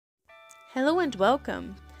Hello and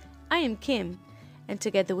welcome. I am Kim, and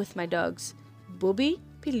together with my dogs, Bobby,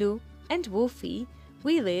 Pilou, and Wolfy,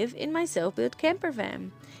 we live in my self-built camper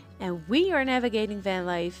van, and we are navigating van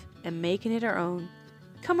life and making it our own.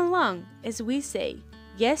 Come along as we say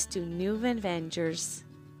yes to new adventures.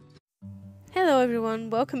 Hello everyone,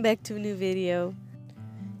 welcome back to a new video.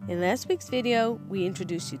 In last week's video, we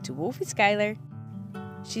introduced you to Wolfy Skylar.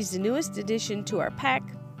 She's the newest addition to our pack.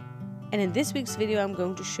 And in this week's video, I'm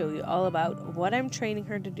going to show you all about what I'm training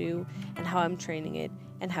her to do and how I'm training it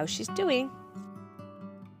and how she's doing.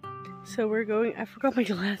 So we're going, I forgot my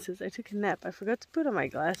glasses. I took a nap. I forgot to put on my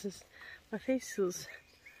glasses. My face feels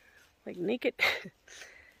like naked.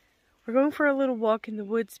 We're going for a little walk in the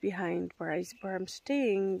woods behind where I'm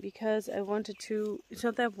staying because I wanted to, it's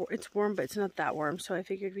warm, but it's not that warm. So I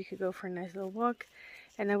figured we could go for a nice little walk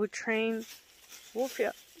and I would train Wolfy,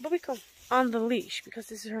 Bobby, come on the leash because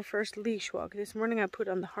this is her first leash walk. This morning I put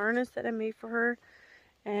on the harness that I made for her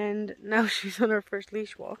and now she's on her first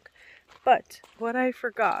leash walk. But what I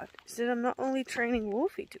forgot is that I'm not only training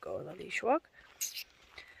Wolfy to go on the leash walk,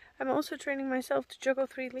 I'm also training myself to juggle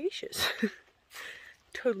 3 leashes.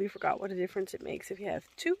 Totally forgot what a difference it makes if you have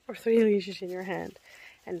 2 or 3 leashes in your hand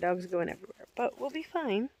and dogs going everywhere. But we'll be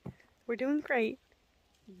fine. We're doing great.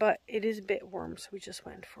 But it is a bit warm, so we just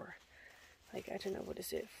went for, like, I don't know, what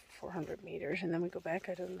is it, 400 meters, and then we go back.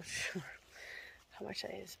 I don't know sure how much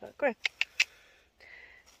that is, but go ahead.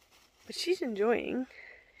 But she's enjoying.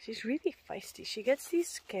 She's really feisty. She gets these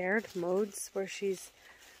scared modes where she's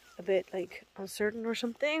a bit, like, uncertain or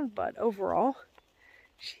something, but overall,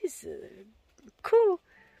 she's a cool,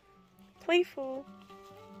 playful,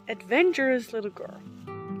 adventurous little girl.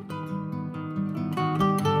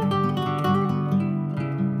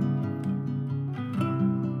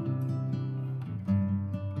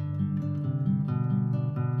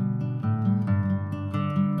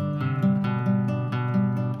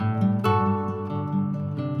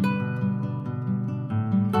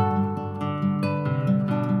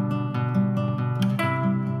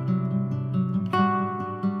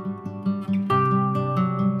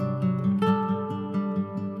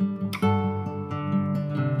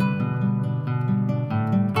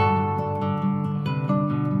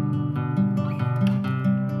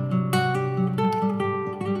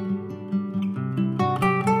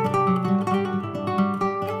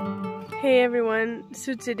 Hey everyone,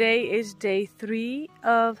 so today is day 3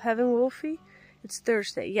 of having Wolfy. It's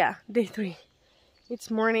Thursday, yeah, day 3. It's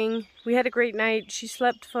morning. We had a great night. She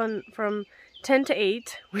slept from 10 to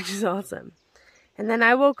 8, which is awesome. And then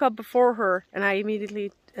I woke up before her and I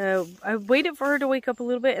immediately, I waited for her to wake up a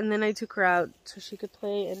little bit and then I took her out so she could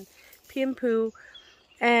play and pee and poo.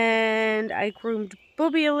 And I groomed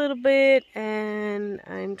Bobby a little bit and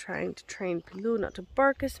I'm trying to train Pilou not to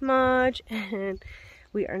bark as much. And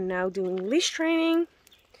we are now doing leash training,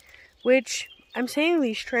 which I'm saying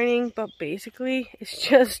leash training, but basically it's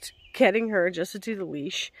just getting her adjusted to the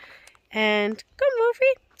leash. And come,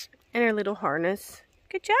 Wolfy, and her little harness.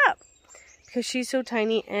 Good job, because she's so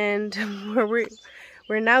tiny. And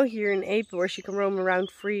we're now here in April where she can roam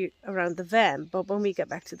around free around the van. But when we get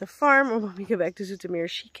back to the farm or when we get back to Zoetermeer,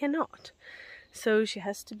 she cannot. So she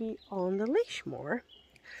has to be on the leash more.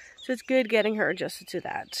 So it's good getting her adjusted to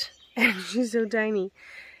that. And she's so tiny.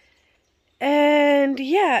 And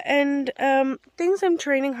yeah, and things I'm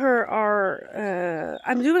training her are,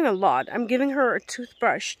 I'm doing a lot. I'm giving her a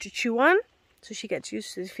toothbrush to chew on, so she gets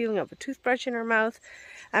used to the feeling of a toothbrush in her mouth.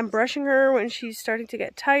 I'm brushing her when she's starting to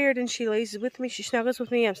get tired and she lays with me, she snuggles with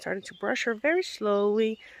me. I'm starting to brush her very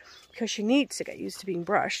slowly because she needs to get used to being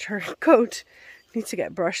brushed. Her coat needs to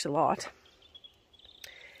get brushed a lot.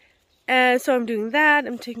 And so I'm doing that.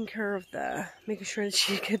 I'm taking care of making sure that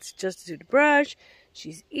she gets adjusted to the brush.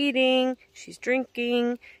 She's eating, she's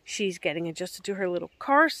drinking, she's getting adjusted to her little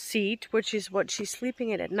car seat, which is what she's sleeping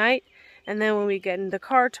in at night. And then when we get in the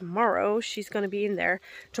car tomorrow, she's going to be in there.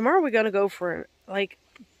 Tomorrow we're going to go for, like,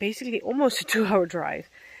 basically almost a 2-hour drive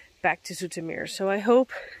back to Zoetermeer. So I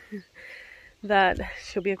hope that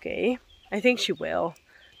she'll be okay. I think she will.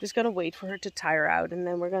 Just got to wait for her to tire out and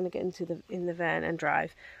then we're going to get in the van and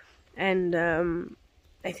drive. And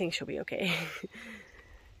I think she'll be okay.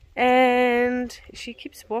 And she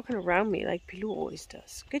keeps walking around me like Pilou always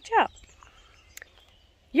does. Good job.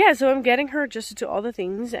 Yeah, so I'm getting her adjusted to all the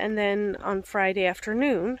things. And then on Friday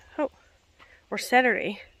afternoon, or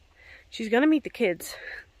Saturday, she's going to meet the kids.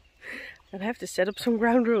 I'll have to set up some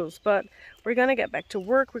ground rules. But we're going to get back to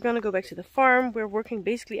work. We're going to go back to the farm. We're working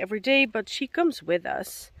basically every day, but she comes with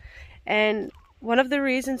us. And one of the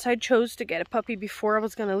reasons I chose to get a puppy before I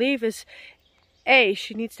was going to leave is,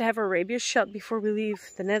 she needs to have her rabies shot before we leave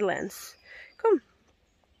the Netherlands. Come.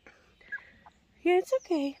 Yeah, it's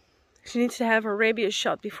okay. She needs to have her rabies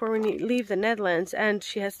shot before we leave the Netherlands, and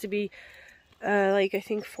she has to be like, I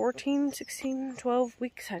think 14, 16, 12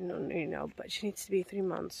 weeks, I don't really know, but she needs to be 3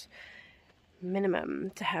 months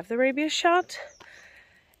minimum to have the rabies shot.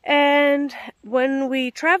 And when we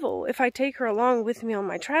travel, if I take her along with me on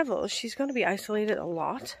my travels, she's going to be isolated a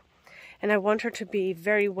lot. And I want her to be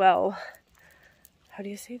very well, how do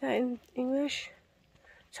you say that in English?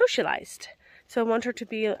 Socialized. So I want her to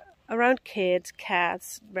be around kids,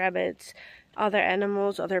 cats, rabbits, other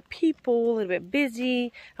animals, other people, a little bit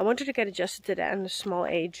busy. I want her to get adjusted to that at a small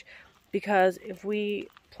age, because if we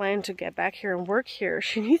plan to get back here and work here,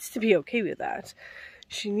 she needs to be okay with that.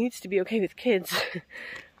 She needs to be okay with kids.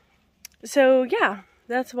 So yeah,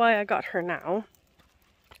 that's why I got her now.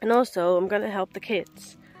 And also I'm gonna help the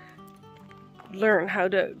kids learn how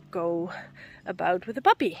to go about with a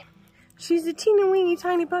puppy. She's a teeny weeny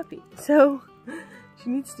tiny puppy, so she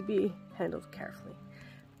needs to be handled carefully.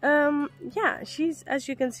 Yeah, she's, as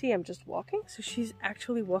you can see, I'm just walking, so she's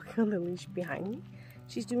actually walking on the leash behind me.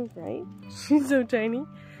 She's doing great. She's so tiny.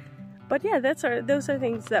 But yeah, those are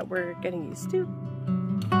things that we're getting used to.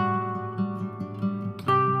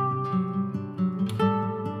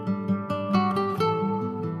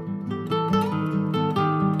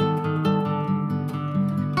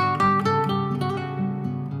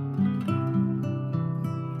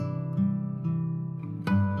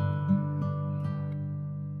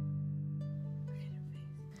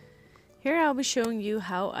 Here I'll be showing you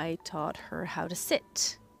how I taught her how to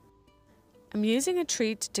sit. I'm using a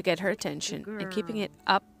treat to get her attention and keeping it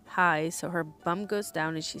up high so her bum goes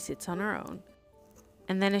down and she sits on her own.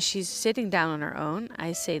 And then as she's sitting down on her own,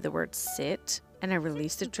 I say the word sit and I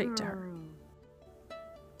release the treat to her.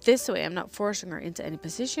 This way I'm not forcing her into any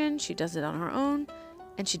position, she does it on her own,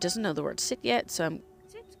 and she doesn't know the word sit yet, so I'm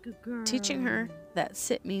teaching her that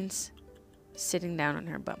sit means sitting down on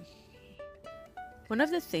her bum. One of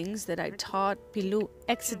the things that I taught Pilou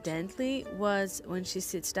accidentally was when she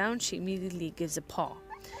sits down, she immediately gives a paw.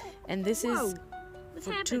 And this is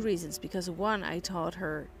for two reasons. Because one, I taught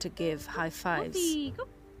her to give high fives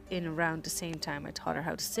in around the same time I taught her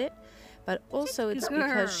how to sit. But also it's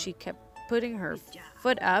because she kept putting her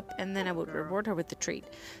foot up and then I would reward her with the treat.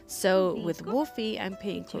 So with Wolfy, I'm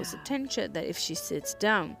paying close attention that if she sits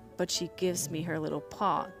down, but she gives me her little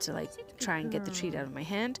paw to like try and get the treat out of my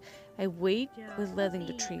hand, I wait with letting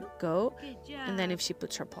the treat go, and then if she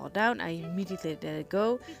puts her paw down, I immediately let it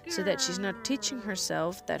go so that she's not teaching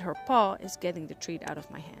herself that her paw is getting the treat out of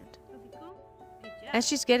my hand. As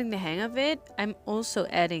she's getting the hang of it, I'm also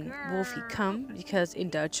adding Wolfy come, because in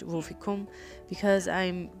Dutch Wolfy kom, because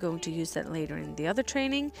I'm going to use that later in the other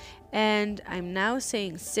training, and I'm now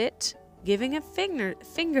saying sit, giving a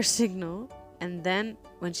finger signal, and then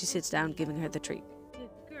when she sits down, giving her the treat.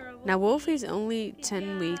 Now Wolfy's only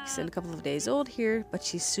 10 weeks and a couple of days old here, but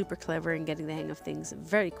she's super clever and getting the hang of things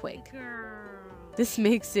very quick. This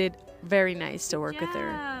makes it very nice to work with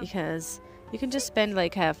her, because you can just spend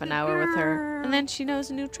like half an hour with her and then she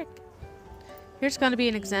knows a new trick. Here's going to be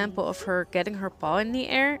an example of her getting her paw in the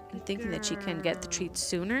air and thinking that she can get the treat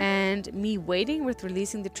sooner, and me waiting with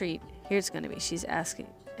releasing the treat. Here's going to be, she's asking,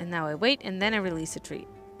 and now I wait and then I release the treat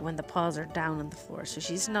when the paws are down on the floor, so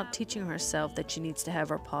she's not teaching herself that she needs to have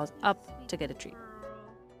her paws up to get a treat.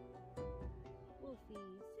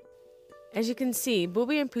 As you can see,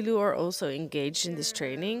 Bobby and Pilou are also engaged in this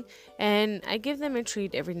training, and I give them a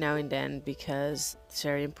treat every now and then because it's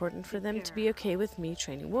very important for them to be okay with me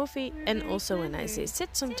training Wolfy, and also when I say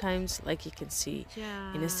sit sometimes, like you can see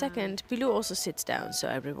in a second, Pilou also sits down, so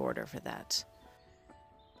I reward her for that.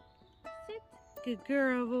 Sit. Good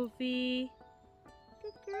girl, Wolfy.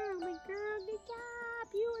 Good girl, my girl. Good job.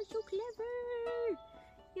 You are so clever.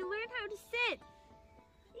 You learned how to sit.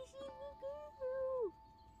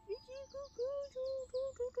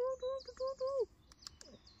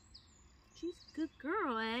 She's a good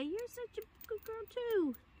girl, eh? You're such a good girl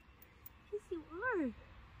too. Yes, you are.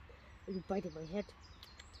 Are you biting my head?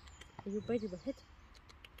 Are you biting my head?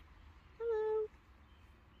 Hello.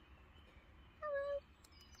 Hello.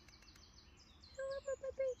 Hello, my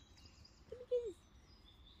puppy. Give me kisses.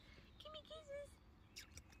 Give me kisses.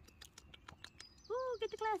 Oh, get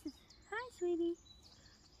the glasses. Hi, sweetie.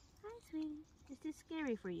 Hi, sweetie. Is this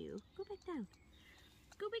scary for you? Go back down.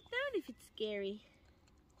 Go back down if it's scary.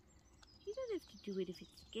 You don't have to do it if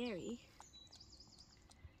it's scary.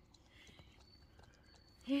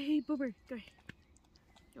 Hey, Boober, go ahead.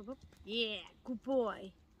 Go, Bob. Yeah, good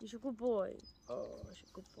boy. You're a good boy. Oh, you're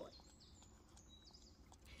a good boy.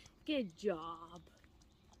 Good job.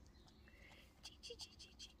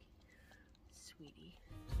 Sweetie.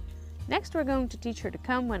 Next, we're going to teach her to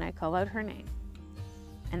come when I call out her name.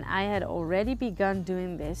 and I had already begun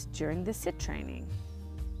doing this during the sit training.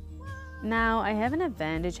 Now I have an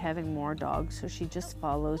advantage having more dogs, so she just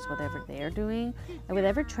follows whatever they're doing, and with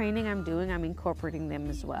every training I'm doing, I'm incorporating them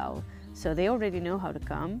as well. So they already know how to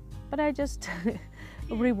come, but I just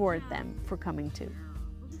reward them for coming too.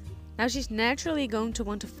 Now she's naturally going to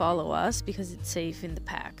want to follow us because it's safe in the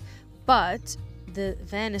pack, but the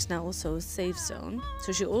van is now also a safe zone,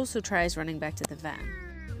 so she also tries running back to the van.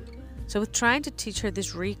 So with trying to teach her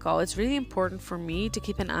this recall, it's really important for me to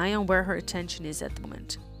keep an eye on where her attention is at the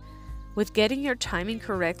moment. With getting your timing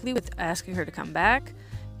correctly with asking her to come back,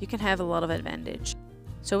 you can have a lot of advantage.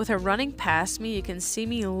 So with her running past me, you can see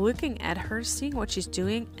me looking at her, seeing what she's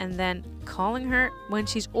doing, and then calling her when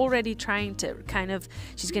she's already trying to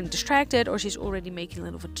she's getting distracted or she's already making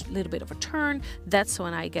a little bit of a turn. That's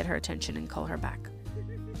when I get her attention and call her back.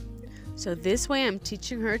 So this way I'm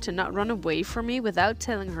teaching her to not run away from me without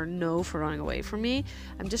telling her no for running away from me.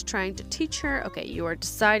 I'm just trying to teach her, okay, you are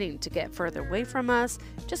deciding to get further away from us,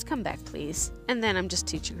 just come back please. And then I'm just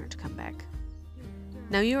teaching her to come back.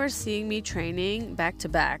 Now you are seeing me training back to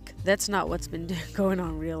back. That's not what's been going on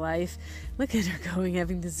in real life. Look at her going,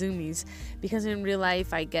 having the zoomies. Because in real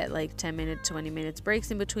life I get like 10 minutes, 20 minutes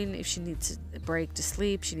breaks in between. If she needs a break to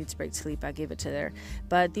sleep, I give it to her.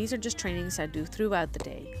 But these are just trainings I do throughout the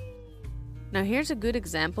day. Now here's a good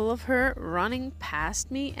example of her running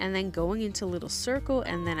past me and then going into a little circle,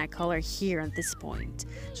 and then I call her here at this point.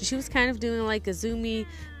 So she was kind of doing like a zoomy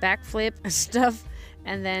backflip and stuff,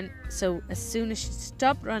 and then so as soon as she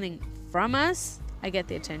stopped running from us, I get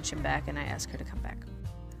the attention back and I ask her to come back.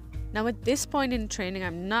 Now at this point in training,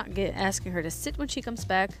 I'm not asking her to sit when she comes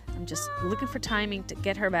back. I'm just looking for timing to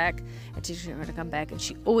get her back and teaching her to come back, and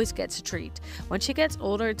she always gets a treat. When she gets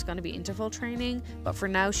older, it's going to be interval training, but for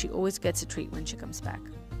now she always gets a treat when she comes back.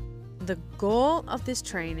 The goal of this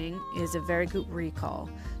training is a very good recall,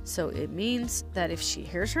 so it means that if she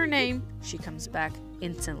hears her name, she comes back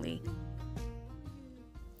instantly.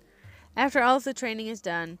 After all of the training is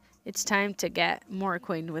done, it's time to get more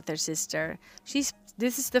acquainted with her sister.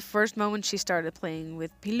 This is the first moment she started playing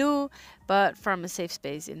with Pilou, but from a safe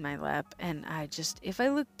space in my lap. And if I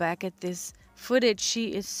look back at this footage, she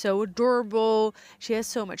is so adorable. She has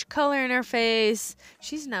so much color in her face.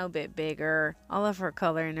 She's now a bit bigger. All of her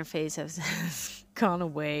color in her face has gone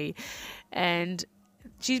away. And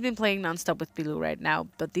she's been playing nonstop with Pilou right now.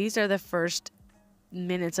 But these are the first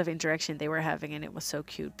minutes of interaction they were having, and it was so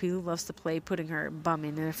cute. Pilou loves to play putting her bum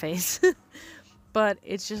in her face. But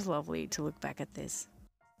it's just lovely to look back at this.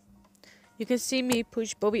 You can see me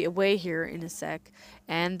push Bobby away here in a sec,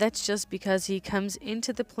 and that's just because he comes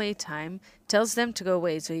into the playtime, tells them to go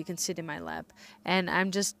away so he can sit in my lap, and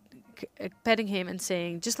I'm just petting him and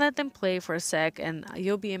saying, just let them play for a sec and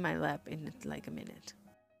you'll be in my lap in like a minute.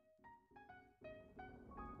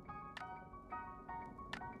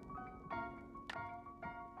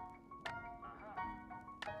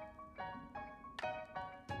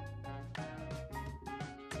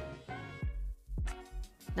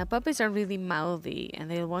 Now puppies are really mouthy and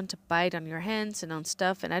they'll want to bite on your hands and on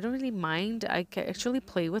stuff, and I don't really mind. I can actually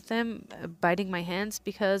play with them biting my hands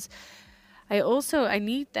because I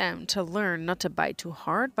need them to learn not to bite too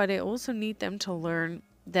hard, but I also need them to learn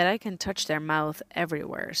that I can touch their mouth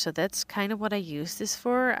everywhere. So that's kind of what I use this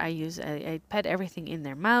for. I pet everything in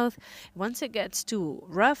their mouth. Once it gets too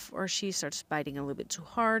rough or she starts biting a little bit too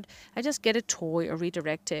hard, I just get a toy or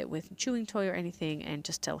redirect it with a chewing toy or anything and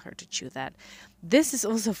just tell her to chew that. This is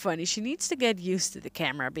also funny. She needs to get used to the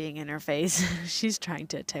camera being in her face. She's trying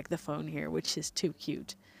to attack the phone here, which is too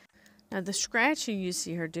cute. Now the scratching you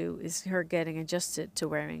see her do is her getting adjusted to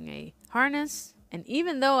wearing a harness. And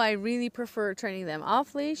even though I really prefer training them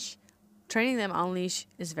off leash, training them on leash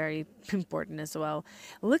is very important as well.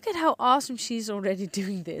 Look at how awesome she's already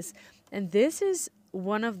doing this. And this is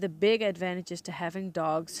one of the big advantages to having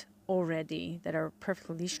dogs already that are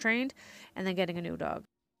perfectly leash trained and then getting a new dog.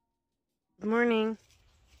 Good morning.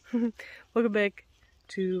 Welcome back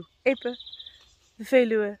to Epe, the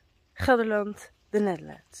Veluwe, Gelderland, the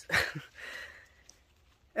Netherlands.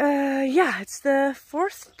 Yeah, it's the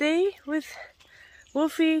 4th day with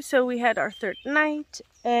Wolfy, so we had our 3rd night,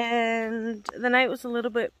 and the night was a little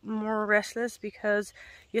bit more restless because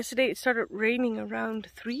yesterday it started raining around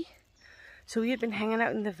 3, so we had been hanging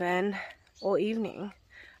out in the van all evening.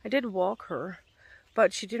 I did walk her,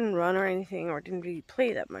 but she didn't run or anything or didn't really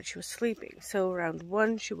play that much. She was sleeping. So around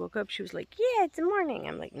 1 she woke up, she was like, yeah, it's morning.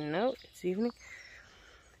 I'm like, no, it's evening.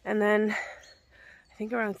 And then I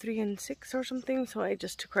think around 3 and 6 or something, so I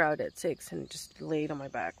just took her out at 6 and just laid on my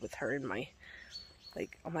back with her in my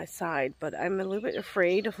like on my side, but I'm a little bit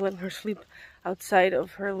afraid of letting her sleep outside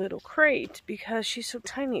of her little crate because she's so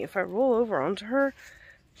tiny. If I roll over onto her,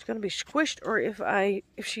 she's gonna be squished, or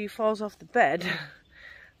if she falls off the bed,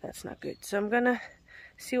 that's not good. So I'm gonna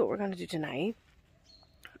see what we're gonna do tonight.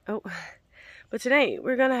 Oh, but tonight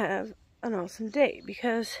we're gonna have an awesome day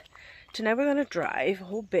because tonight we're gonna drive a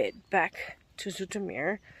whole bit back to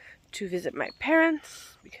Zoetermeer to visit my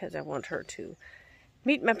parents because I want her to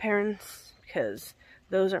meet my parents because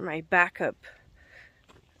those are my backup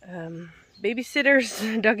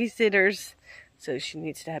babysitters, doggy sitters. So she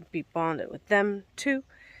needs to be bonded with them too.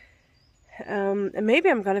 And maybe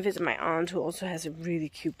I'm gonna visit my aunt who also has a really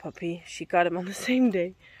cute puppy. She got him on the same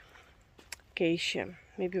day. Geisha.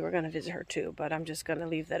 Maybe we're gonna visit her too, but I'm just gonna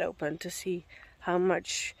leave that open to see how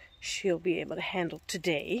much she'll be able to handle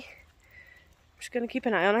today. I'm just gonna keep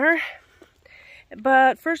an eye on her.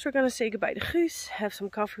 But first we're gonna say goodbye to Guus, have some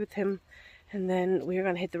coffee with him, and then we're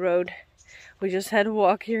gonna hit the road. We just had a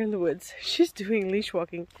walk here in the woods. She's doing leash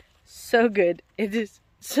walking so good. It is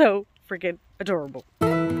so freaking adorable.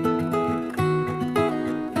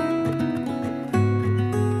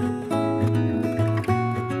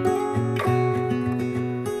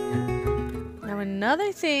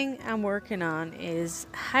 Another thing I'm working on is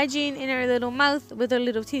hygiene in her little mouth with her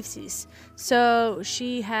little teethies. So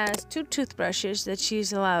she has 2 toothbrushes that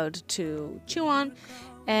she's allowed to chew on,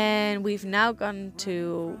 and we've now gone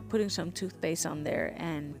to putting some toothpaste on there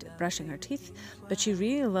and brushing her teeth. But she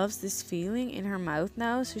really loves this feeling in her mouth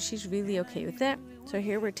now, so she's really okay with it. So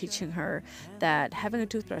here we're teaching her that having a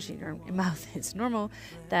toothbrush in her mouth is normal,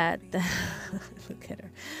 that look at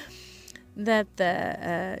her.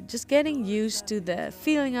 That just getting used to the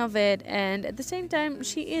feeling of it, and at the same time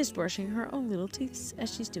she is brushing her own little teeth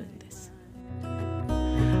as she's doing this.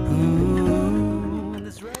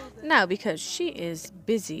 Now, because she is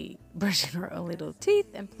busy brushing her own little teeth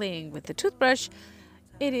and playing with the toothbrush,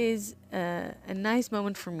 it is a nice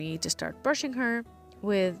moment for me to start brushing her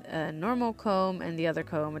with a normal comb and the other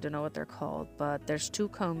comb. I don't know what they're called, but there's 2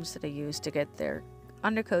 combs that I use to get their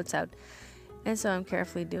undercoats out. And so I'm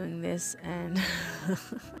carefully doing this and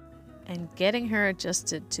and getting her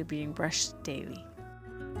adjusted to being brushed daily.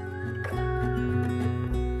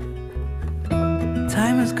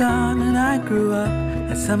 Time has gone and I grew up.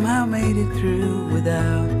 I somehow made it through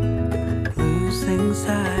without losing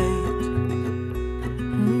sight.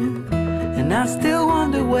 And I still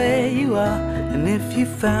wonder where you are and if you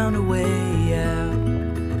found a way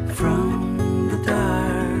out from the dark.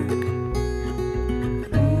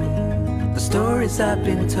 Stories I've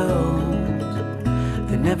been told,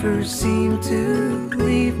 they never seem to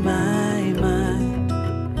leave my mind.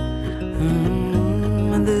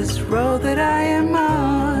 And this road that I am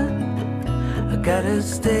on, I gotta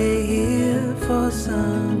stay here for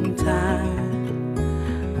some time.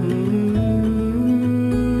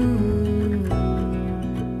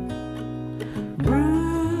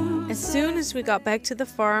 As soon as we got back to the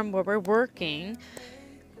farm where we're working,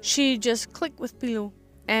 she just clicked with Pilou.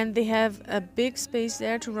 And they have a big space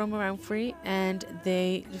there to roam around free, and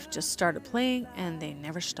they just started playing and they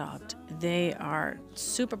never stopped. They are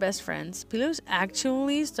super best friends. Pilou's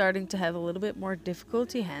actually starting to have a little bit more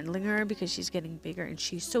difficulty handling her because she's getting bigger and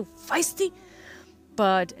she's so feisty.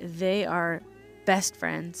 But they are best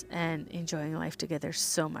friends and enjoying life together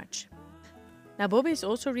so much. Now Bobby's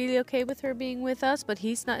also really okay with her being with us, but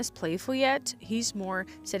he's not as playful yet. He's more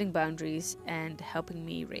setting boundaries and helping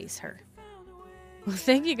me raise her. Well,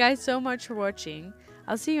 thank you guys so much for watching.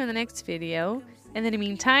 I'll see you in the next video. And in the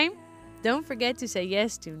meantime, don't forget to say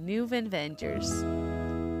yes to new adventures.